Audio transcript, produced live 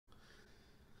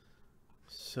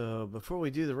So before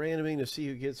we do the randoming to see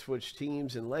who gets which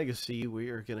teams in Legacy,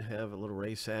 we are going to have a little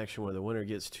race action where the winner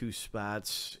gets 2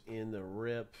 spots in the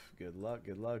rip. Good luck,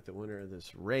 good luck. The winner of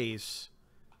this race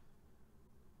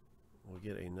will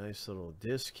get a nice little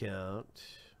discount.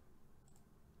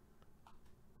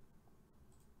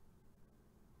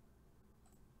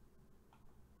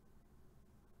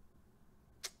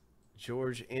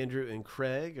 George, Andrew, and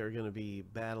Craig are going to be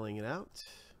battling it out.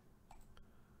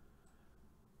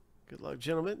 Good luck,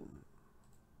 gentlemen.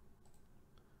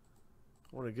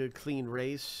 Want a good, clean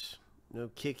race. No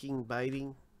kicking,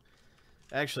 biting.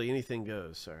 Actually, anything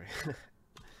goes. Sorry.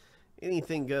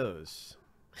 Anything goes.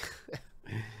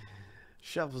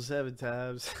 Shuffle 7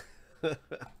 times.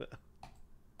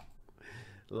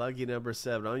 Lucky number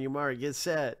 7. On your mark, get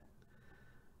set.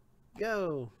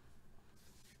 Go.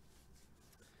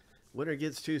 Winner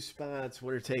gets 2 spots.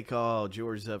 Winner take all.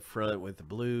 George's up front with the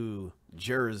blue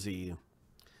jersey.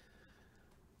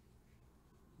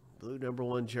 Blue number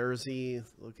 1 jersey.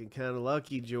 Looking kind of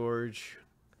lucky, George.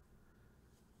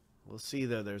 We'll see,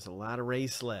 though. There's a lot of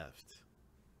race left.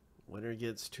 Winner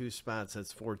gets 2 spots.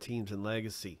 That's 4 teams in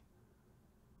Legacy.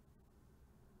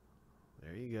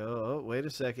 There you go. Oh, wait a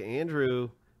second.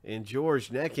 Andrew and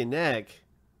George neck and neck.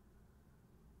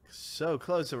 So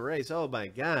close to a race. Oh, my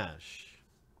gosh.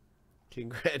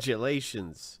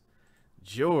 Congratulations,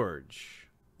 George.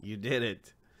 You did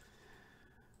it.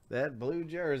 That blue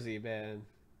jersey, man.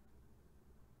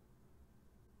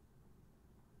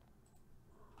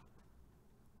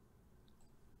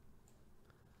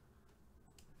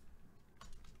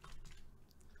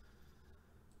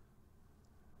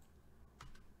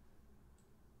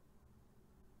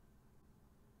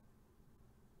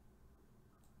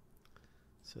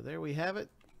 So there we have it.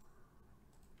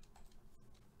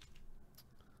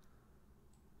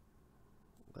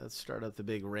 Let's start up the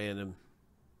big random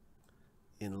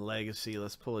in Legacy.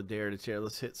 Let's pull a dare to tear.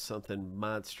 Let's hit something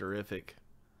monsterific.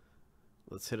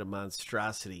 Let's hit a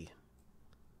monstrosity.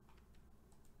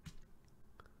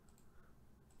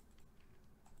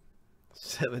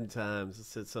 Seven times.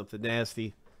 Let's hit something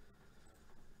nasty.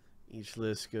 Each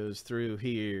list goes through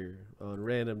here on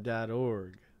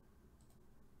random.org.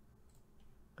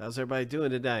 How's everybody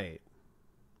doing tonight?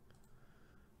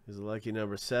 Is the lucky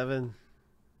number 7?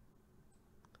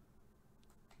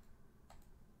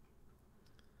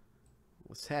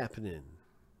 What's happening?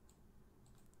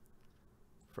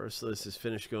 First list is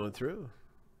finished going through.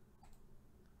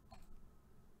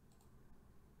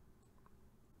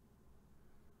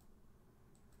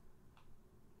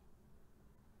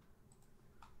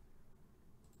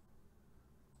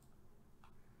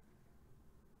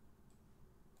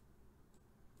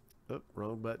 Oh,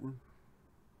 wrong button.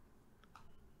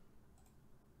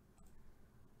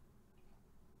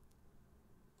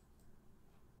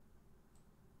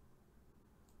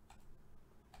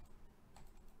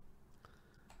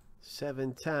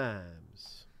 Seven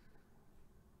times.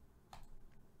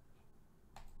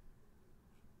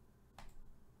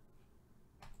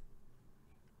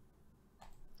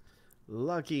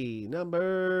 Lucky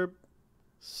number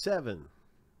 7.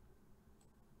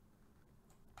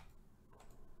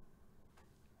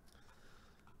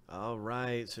 All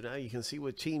right, so now you can see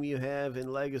what team you have in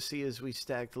Legacy as we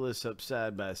stack the list up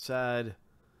side by side.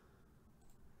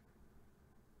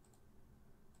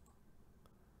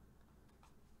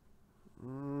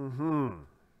 Boom,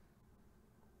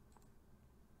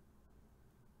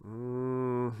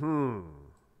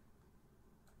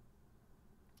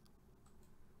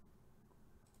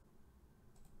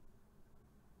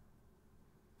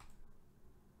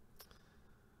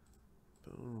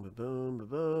 boom,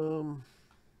 boom.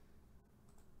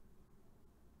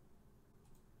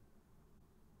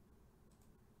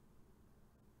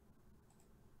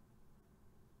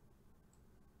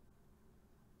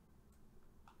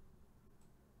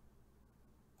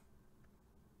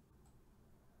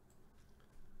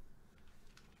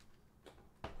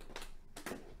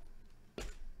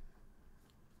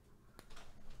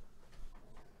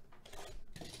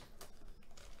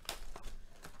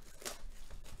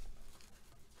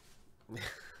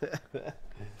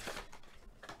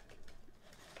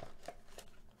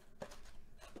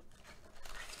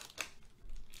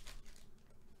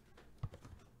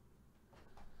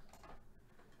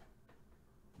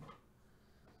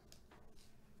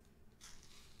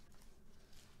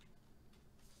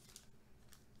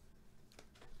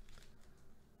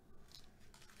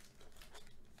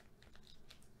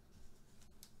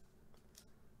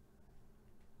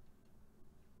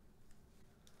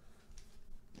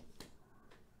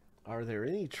 Are there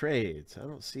any trades? I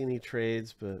don't see any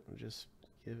trades, but we'll just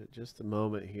give it just a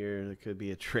moment here. There could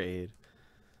be a trade.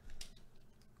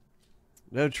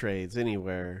 No trades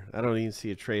anywhere. I don't even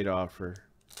see a trade offer.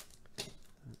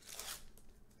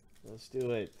 Let's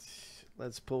do it.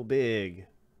 Let's pull big.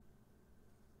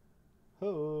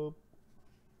 Hope.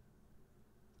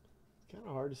 Kind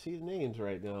of hard to see the names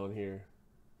right now in here.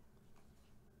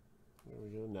 There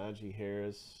we go. Najee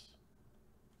Harris.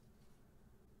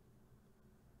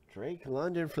 Drake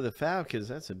London for the Falcons.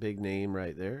 That's a big name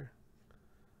right there.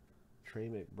 Trey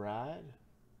McBride.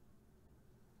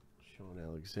 Sean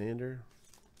Alexander.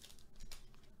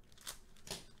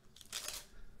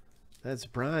 That's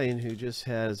Brian, who just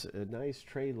has a nice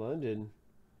Trey London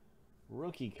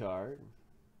rookie card.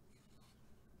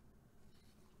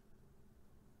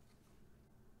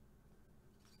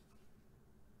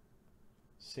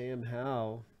 Sam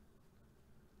Howell.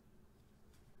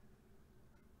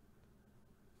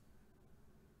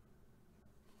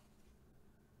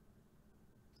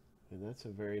 And that's a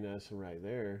very nice one right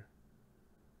there.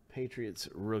 Patriots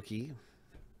rookie.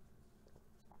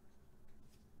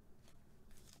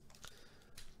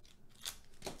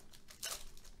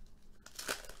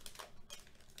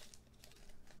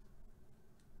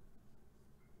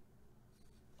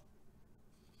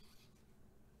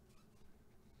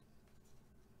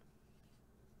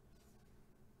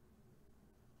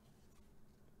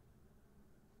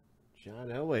 John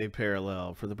Elway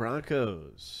parallel for the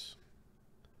Broncos.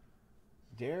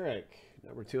 Derek,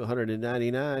 number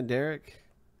 299, Derek.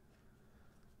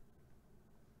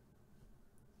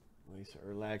 Nice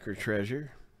Urlacher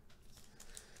treasure.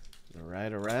 All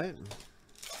right, all right.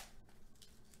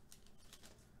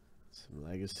 Some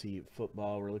legacy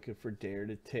football. We're looking for Dare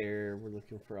to Tear. We're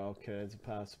looking for all kinds of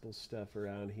possible stuff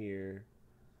around here.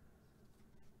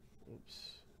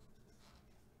 Oops.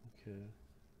 Okay.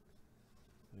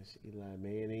 Nice Eli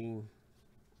Manning.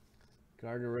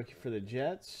 Gardner rookie for the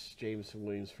Jets. Jameson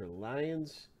Williams for the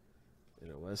Lions.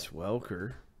 And a Wes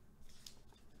Welker.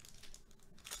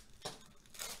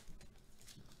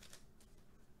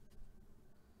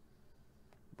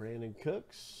 Brandon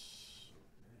Cooks.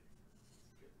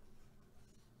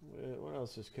 What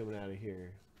else is coming out of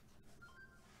here?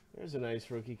 There's a nice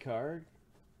rookie card.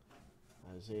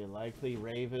 Isaiah Likely,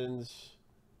 Ravens.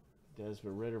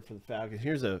 Desmond Ridder for the Falcons.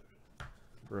 Here's a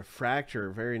refractor.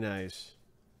 Very nice.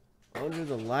 Under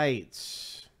the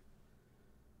Lights.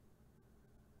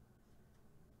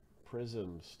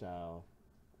 Prism style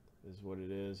is what it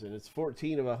is. And it's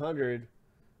 14 of 100.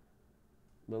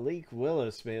 Malik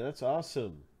Willis, man. That's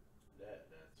awesome. That's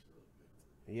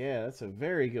really good. Yeah, that's a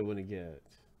very good one to get.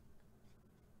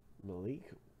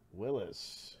 Malik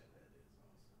Willis.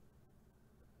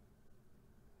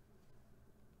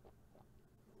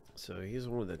 So he's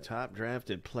one of the top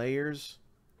drafted players.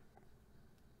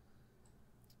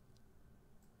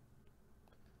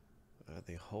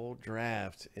 The whole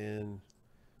draft, and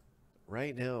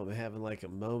right now I'm having like a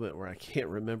moment where I can't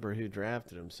remember who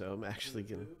drafted him, so I'm actually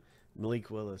going to Malik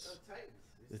Willis.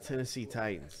 The Tennessee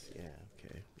Titans. Yeah,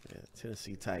 okay. Yeah,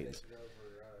 Tennessee Titans.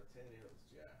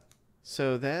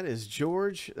 So that is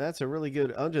George. That's a really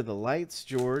good Under the Lights,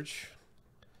 George.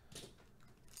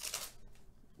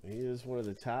 He is one of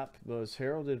the top, most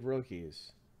heralded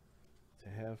rookies to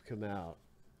have come out.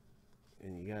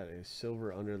 And you got a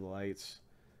silver Under the Lights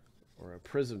or a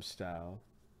prism style.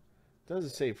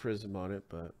 Doesn't say prism on it,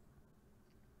 but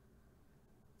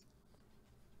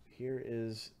here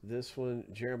is this one.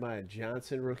 Jeremiah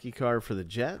Johnson rookie card for the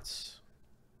Jets.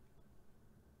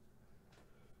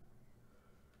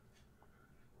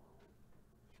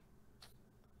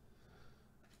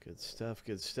 Good stuff,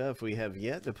 good stuff. We have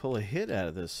yet to pull a hit out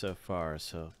of this so far,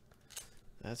 so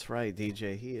that's right,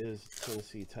 DJ. He is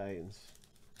Tennessee Titans.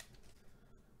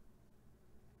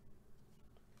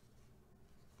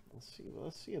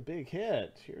 Let's see a big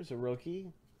hit. Here's a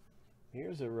rookie.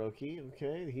 Here's a rookie.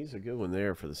 Okay, he's a good one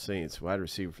there for the Saints. Wide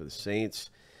receiver for the Saints.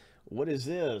 What is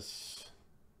this?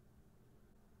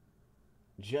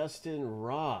 Justin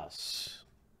Ross.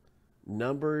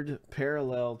 Numbered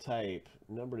parallel type.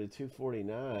 Numbered to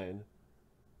 249.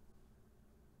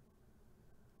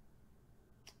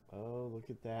 Oh, look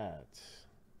at that.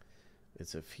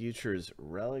 It's a Futures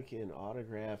relic and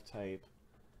autograph type.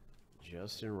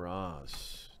 Justin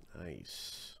Ross.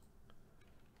 Nice.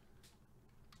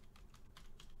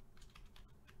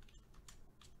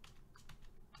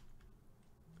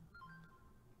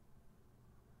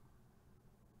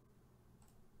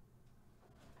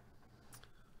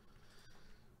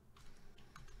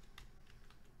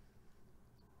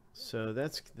 So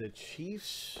that's the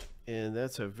Chiefs, and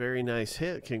that's a very nice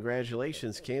hit.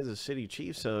 Congratulations, Kansas City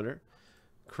Chiefs owner.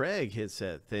 Craig hits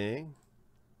that thing.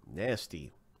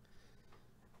 Nasty.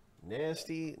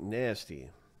 Nasty, nasty.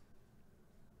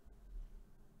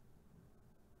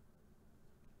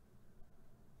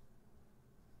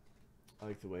 I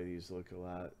like the way these look a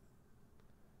lot.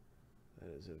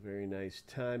 That is a very nice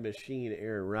time machine,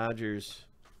 Aaron Rodgers.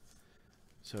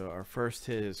 So our first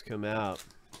hit has come out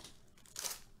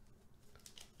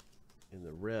in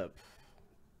the rip.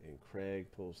 And Craig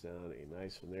pulls down a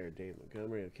nice one there. Dave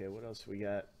Montgomery. Okay, what else we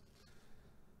got?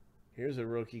 Here's a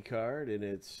rookie card, and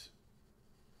it's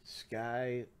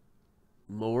Sky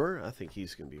Moore. I think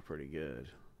he's going to be pretty good.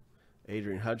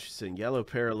 Adrian Hutchinson, yellow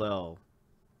parallel.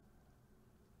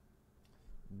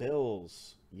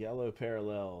 Bills, yellow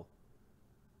parallel.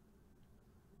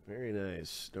 Very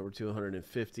nice. Number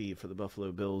 250 for the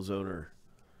Buffalo Bills owner.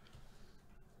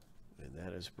 And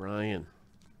that is Brian.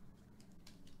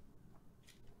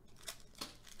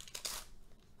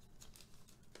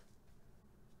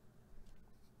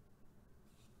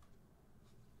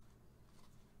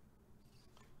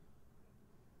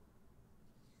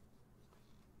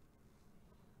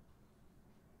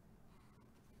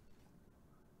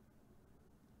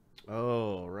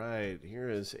 Oh, right. Here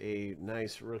is a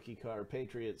nice rookie card.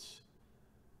 Patriots.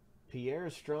 Pierre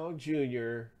Strong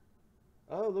Jr.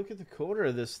 Oh, look at the corner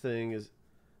of this thing. It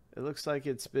looks like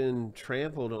it's been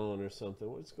trampled on or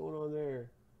something. What's going on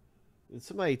there? Did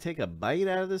somebody take a bite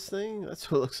out of this thing?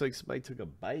 That's what it looks like. Somebody took a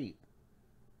bite.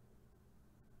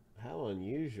 How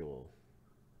unusual.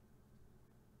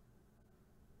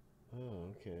 Oh,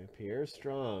 okay. Pierre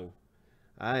Strong.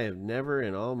 I have never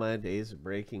in all my days of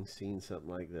breaking seen something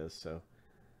like this, so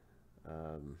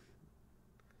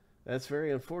that's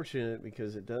very unfortunate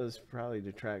because it does probably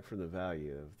detract from the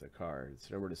value of the card. It's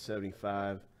number to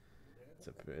 75.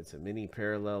 It's a mini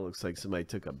parallel. Looks like somebody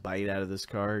took a bite out of this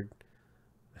card.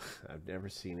 I've never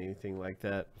seen anything like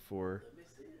that before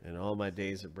in all my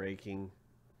days of breaking.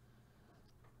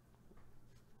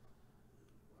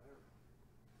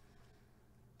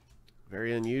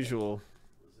 Very unusual.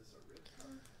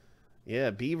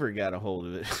 Yeah, Beaver got a hold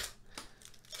of it.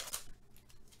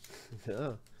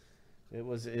 No,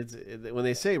 when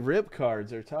they say rip cards,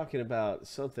 they're talking about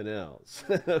something else.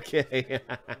 Okay.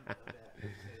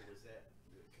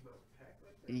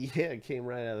 Yeah, it came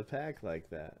right out of the pack like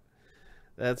that.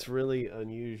 That's really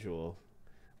unusual.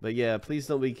 But yeah, please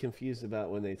don't be confused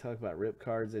about when they talk about rip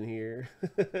cards in here.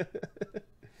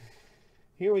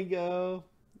 Here we go.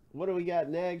 What do we got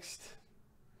next?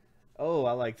 Oh,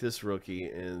 I like this rookie,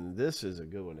 and this is a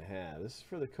good one to have. This is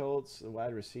for the Colts, the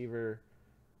wide receiver.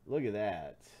 Look at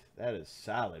that. That is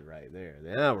solid right there.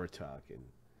 Now we're talking.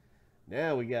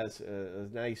 Now we got a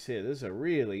nice hit. This is a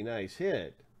really nice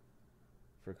hit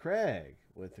for Craig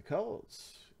with the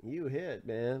Colts. You hit,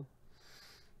 man.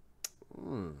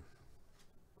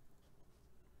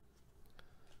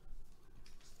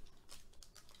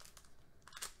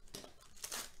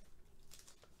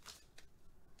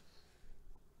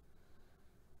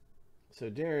 So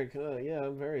Derek, yeah,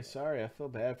 I'm very sorry. I feel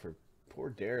bad for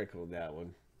poor Derek on that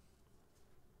one.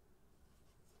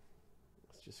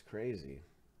 It's just crazy.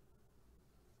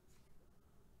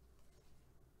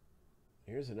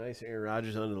 Here's a nice Aaron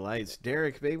Rodgers under the lights.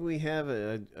 Derek, maybe we have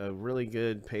a really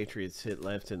good Patriots hit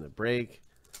left in the break.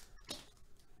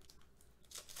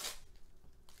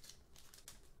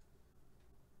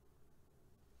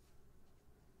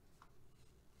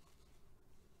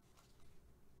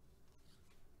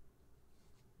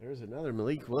 There's another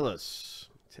Malik Willis,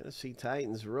 Tennessee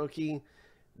Titans rookie.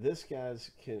 This guy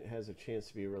has a chance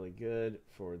to be really good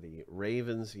for the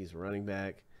Ravens. He's a running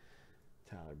back,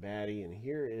 Tyler Batty. And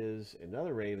here is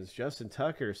another Ravens, Justin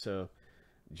Tucker. So,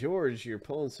 George, you're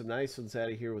pulling some nice ones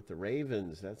out of here with the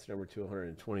Ravens. That's number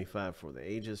 225 for the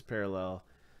ages parallel.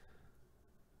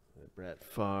 Brett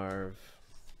Favre.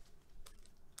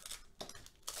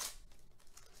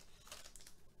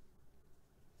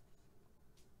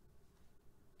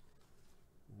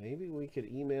 Maybe we could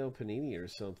email Panini or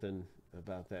something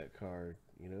about that card,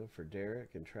 you know, for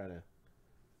Derek and try to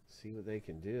see what they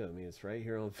can do. I mean, it's right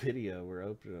here on video. We're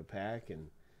opening a pack, and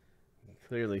you can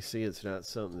clearly see it's not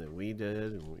something that we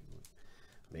did. And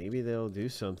maybe they'll do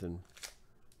something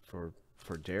for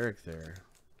Derek there,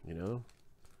 you know.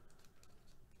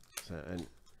 So, and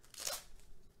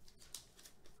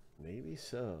maybe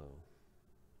so.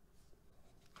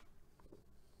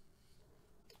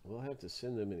 We'll have to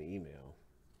send them an email.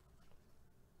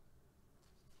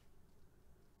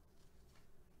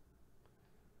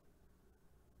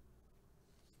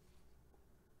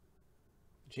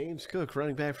 James Cook,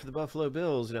 running back for the Buffalo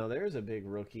Bills. Now, there's a big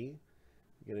rookie.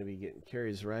 Going to be getting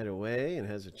carries right away and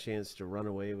has a chance to run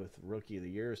away with Rookie of the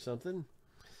Year or something.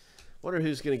 Wonder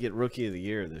who's going to get Rookie of the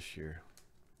Year this year.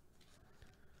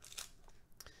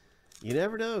 You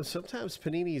never know. Sometimes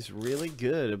Panini's really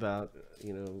good about,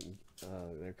 you know,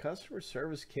 their customer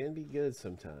service can be good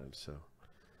sometimes. So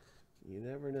You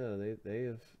never know. They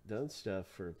have done stuff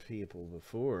for people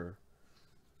before.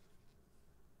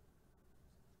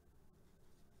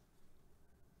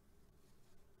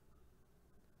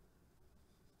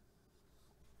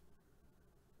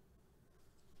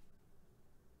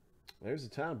 There's a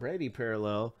Tom Brady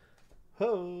parallel.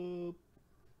 Hope.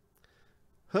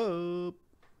 Hope.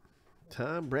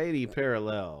 Tom Brady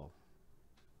parallel.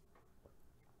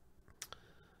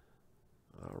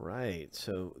 All right.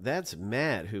 So that's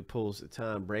Matt who pulls the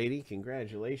Tom Brady.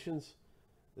 Congratulations.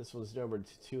 This one's numbered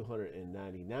to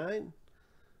 299.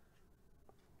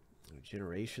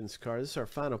 Generations card. This is our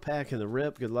final pack in the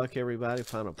rip. Good luck, everybody.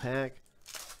 Final pack.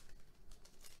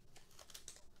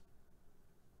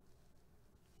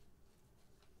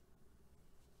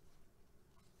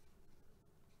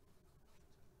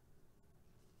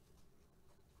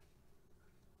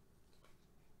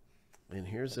 And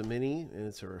here's a mini, and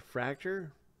it's a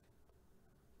refractor.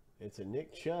 It's a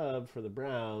Nick Chubb for the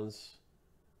Browns.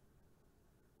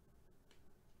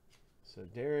 So,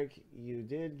 Derek, you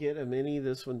did get a mini.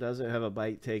 This one doesn't have a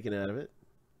bite taken out of it.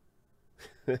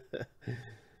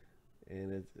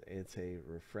 And it's a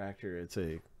refractor. It's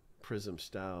a prism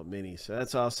style mini. So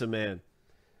that's awesome, man.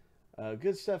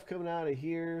 Good stuff coming out of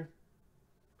here.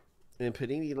 And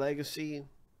Panini Legacy.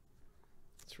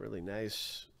 It's really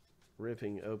nice.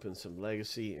 Ripping open some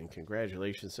Legacy, and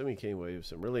congratulations. Somebody came away with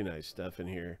some really nice stuff in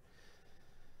here.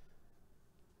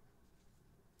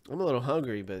 I'm a little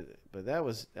hungry, but that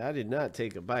was, I did not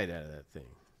take a bite out of that thing.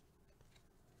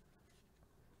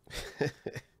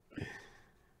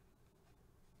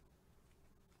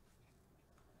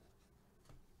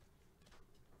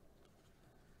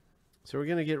 So we're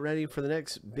going to get ready for the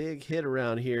next big hit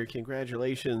around here.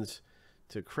 Congratulations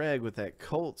to Craig with that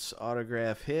Colts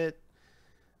autograph hit.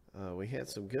 We had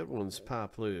some good ones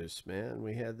pop loose, man.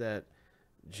 We had that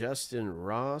Justin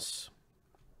Ross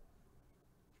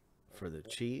for the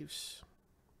Chiefs.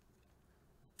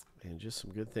 And just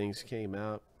some good things came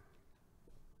out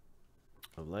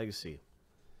of Legacy.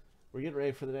 We're getting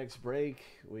ready for the next break.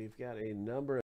 We've got a number